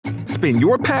spin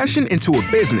your passion into a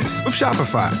business with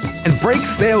Shopify and break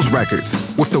sales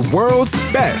records with the world's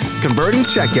best converting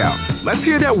checkout. Let's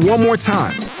hear that one more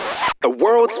time. The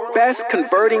world's best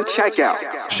converting checkout.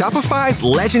 Shopify's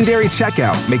legendary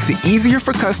checkout makes it easier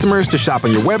for customers to shop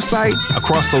on your website,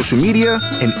 across social media,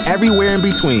 and everywhere in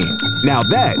between. Now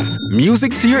that's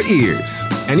music to your ears.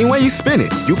 Any way you spin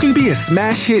it, you can be a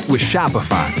smash hit with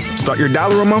Shopify. Start your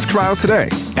 $1 a month trial today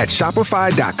at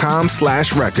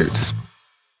shopify.com/records.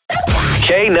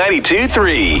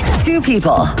 K92-3. Two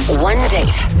people, one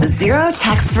date, 0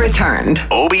 texts returned.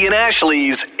 Obie and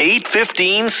Ashley's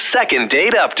 8:15 second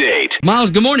date update.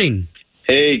 Miles, good morning.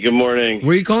 Hey, good morning.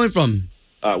 Where are you calling from?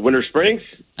 Winter Springs?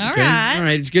 All Okay. right. All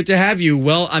right. It's good to have you.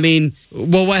 Well,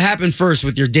 what happened first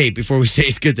with your date before we say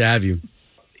it's good to have you?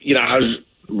 You know, I was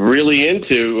really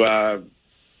into to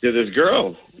this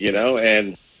girl,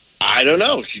 and I don't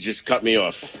know. She just cut me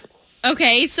off.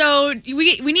 Okay, so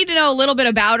we need to know a little bit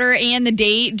about her and the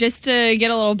date just to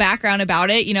get a little background about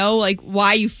it, like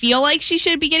why you feel like she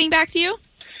should be getting back to you.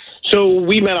 So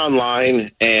we met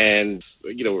online and,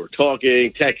 we were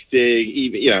talking, texting,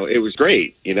 even, it was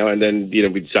great, and then,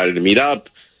 we decided to meet up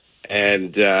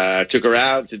and took her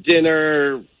out to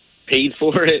dinner, paid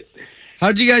for it.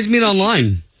 How'd you guys meet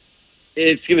online?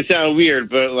 It's going to sound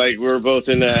weird, but we were both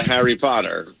into Harry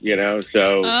Potter,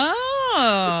 so.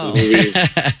 Oh.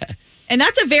 And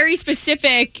that's a very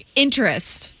specific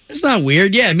interest. It's not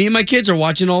weird. Yeah, me and my kids are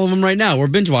watching all of them right now. We're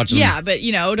binge watching them. Yeah, but,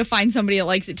 to find somebody that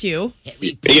likes it too.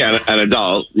 Yeah, an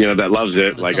adult, that loves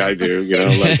it like I do.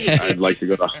 I'd like to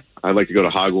go to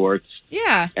Hogwarts.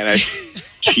 Yeah. And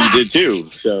she did too.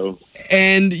 So.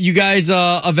 And you guys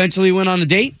eventually went on a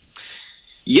date?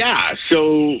 Yeah.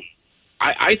 So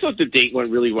I thought the date went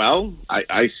really well.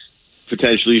 I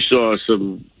potentially saw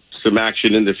some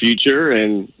action in the future,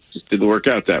 and just didn't work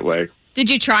out that way. Did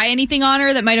you try anything on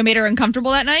her that might have made her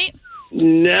uncomfortable that night?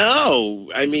 No.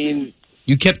 I mean...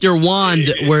 You kept your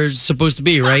wand where it's supposed to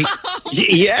be, right?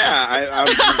 Yeah. I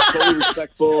was totally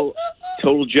respectful,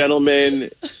 total gentleman.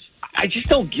 I just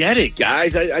don't get it,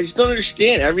 guys. I just don't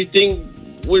understand. Everything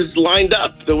was lined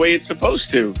up the way it's supposed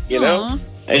to, And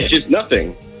it's just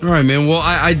nothing. All right, man. Well,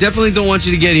 I definitely don't want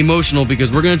you to get emotional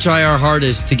because we're going to try our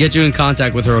hardest to get you in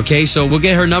contact with her, okay? So we'll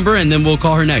get her number and then we'll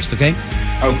call her next, okay?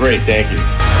 Oh, great. Thank you.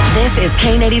 This is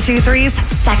K92-3's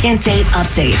second date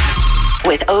update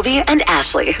with Obie and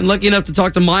Ashley. I'm lucky enough to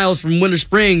talk to Miles from Winter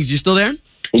Springs. You still there?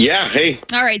 Yeah, hey.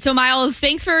 All right, so Miles,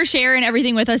 thanks for sharing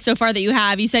everything with us so far that you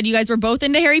have. You said you guys were both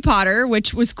into Harry Potter,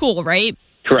 which was cool, right?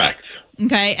 Correct.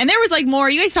 Okay, and there was more.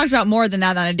 You guys talked about more than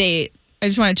that on a date. I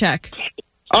just want to check.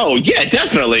 Oh, yeah,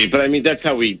 definitely. But, that's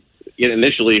how we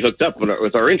initially hooked up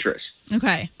with our interests.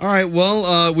 Okay. All right.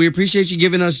 Well, we appreciate you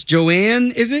giving us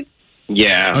Joanne, is it?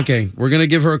 Yeah. Okay. We're going to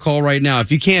give her a call right now.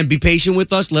 If you can, be patient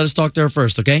with us. Let us talk to her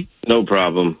first, okay? No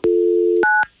problem.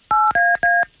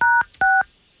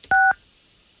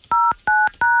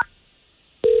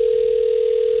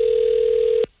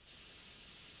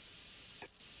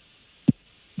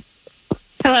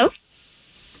 Hello?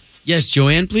 Yes,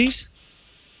 Joanne, please.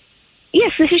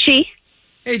 Yes, this is she.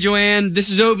 Hey, Joanne. This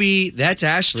is Obie. That's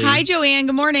Ashley. Hi, Joanne.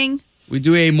 Good morning. We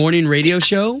do a morning radio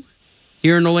show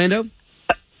here in Orlando.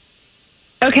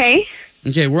 Okay.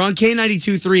 Okay, we're on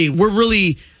K92.3. We're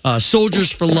really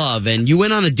soldiers for love, and you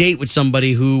went on a date with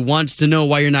somebody who wants to know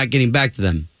why you're not getting back to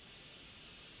them.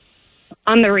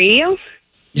 On the radio?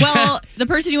 Well, the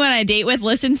person you went on a date with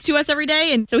listens to us every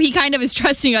day, and so he kind of is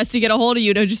trusting us to get a hold of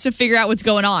you to figure out what's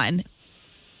going on.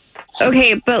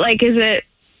 Okay, but is it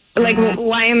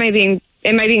why am I being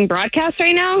broadcast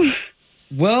right now?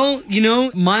 Well,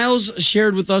 Miles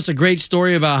shared with us a great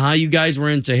story about how you guys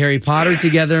were into Harry Potter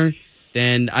together.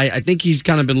 And I think he's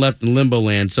kind of been left in limbo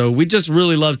land. So we just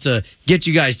really love to get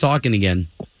you guys talking again.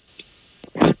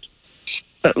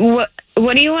 What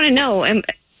do you want to know? And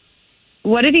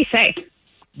what did he say?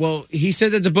 Well, he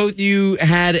said that the both of you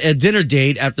had a dinner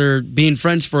date after being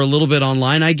friends for a little bit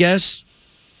online, I guess.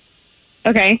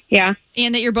 Okay, yeah.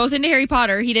 And that you're both into Harry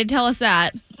Potter. He did tell us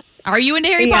that. Are you into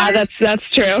Harry Potter? Yeah, that's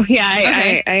true. Yeah,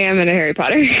 I am into Harry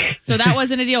Potter. So that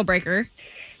wasn't a deal breaker?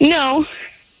 No.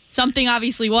 Something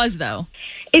obviously was, though.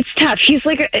 It's tough.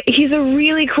 He's a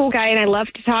really cool guy, and I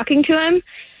loved talking to him.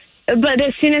 But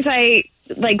as soon as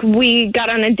we got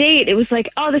on a date, it was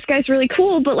oh, this guy's really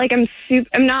cool, but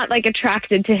I'm not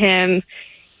attracted to him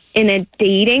in a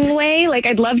dating way.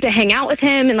 I'd love to hang out with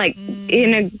him and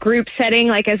in a group setting,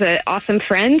 as an awesome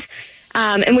friend.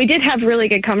 And we did have really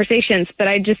good conversations, but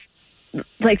I just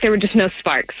there were just no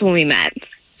sparks when we met.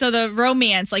 So the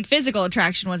romance, physical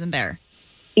attraction wasn't there.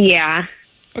 Yeah.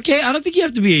 Okay, I don't think you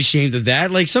have to be ashamed of that.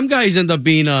 Some guys end up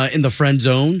being in the friend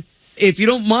zone. if you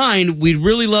don't mind, we'd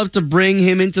really love to bring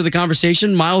him into the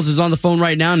conversation. Miles is on the phone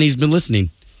right now, and he's been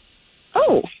listening.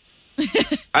 Oh.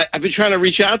 I've been trying to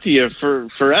reach out to you for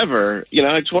forever. You know,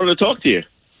 I just wanted to talk to you.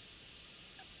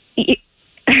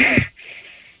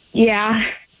 Yeah.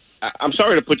 I'm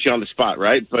sorry to put you on the spot,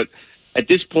 right? But at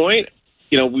this point,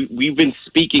 you know, we've been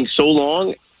speaking so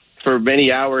long for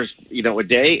many hours, you know, a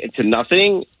day to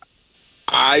nothing.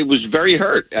 I was very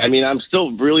hurt. I mean, I'm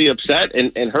still really upset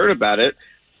and hurt about it.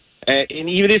 And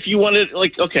even if you wanted,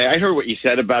 like, okay, I heard what you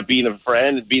said about being a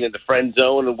friend and being in the friend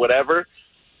zone and whatever.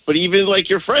 But even like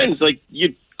your friends, like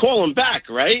you call them back,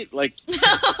 right? Like,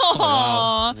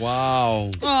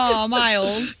 Wow. Oh,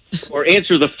 Miles. or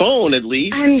answer the phone at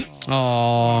least.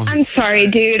 I'm sorry,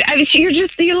 dude.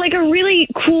 You're like a really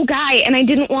cool guy, and I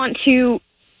didn't want to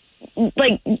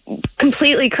like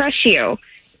completely crush you.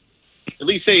 At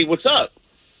least say what's up.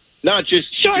 Not just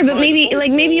Sure, but maybe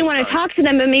you want to talk to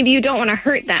them, but maybe you don't want to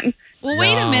hurt them. Well,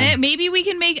 wait a minute. Maybe we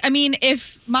can make. I mean,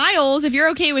 if you're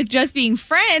okay with just being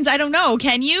friends, I don't know.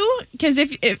 Can you? Because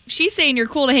if she's saying you're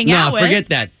cool to hang out with, forget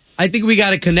that. I think we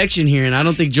got a connection here, and I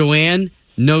don't think Joanne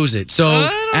knows it. So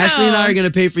Ashley and I are going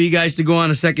to pay for you guys to go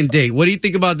on a second date. What do you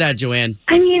think about that, Joanne?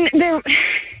 I mean, there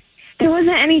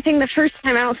wasn't anything the first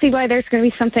time. I don't see why there's going to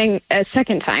be something a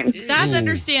second time. That's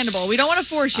understandable. We don't want to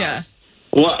force you.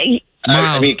 Well,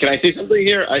 I mean, can I say something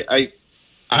here?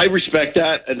 I respect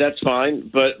that, and that's fine.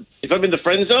 But if I'm in the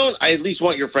friend zone, I at least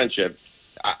want your friendship.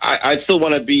 I still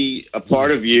want to be a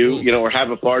part of you, you know, or have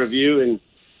a part of you and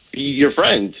be your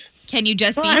friend. Can you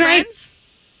just be friends?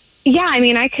 Yeah, I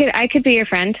mean, I could be your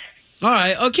friend. All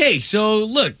right. Okay. So,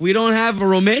 look, we don't have a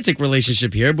romantic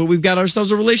relationship here, but we've got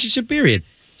ourselves a relationship, period.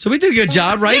 So we did a good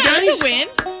job, right, guys? That's a win.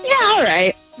 Yeah, all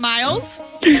right. Miles?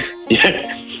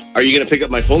 Yeah. Are you going to pick up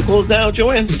my phone calls now,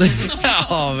 Joanne?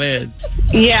 Oh, man.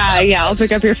 Yeah, I'll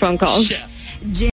pick up your phone calls.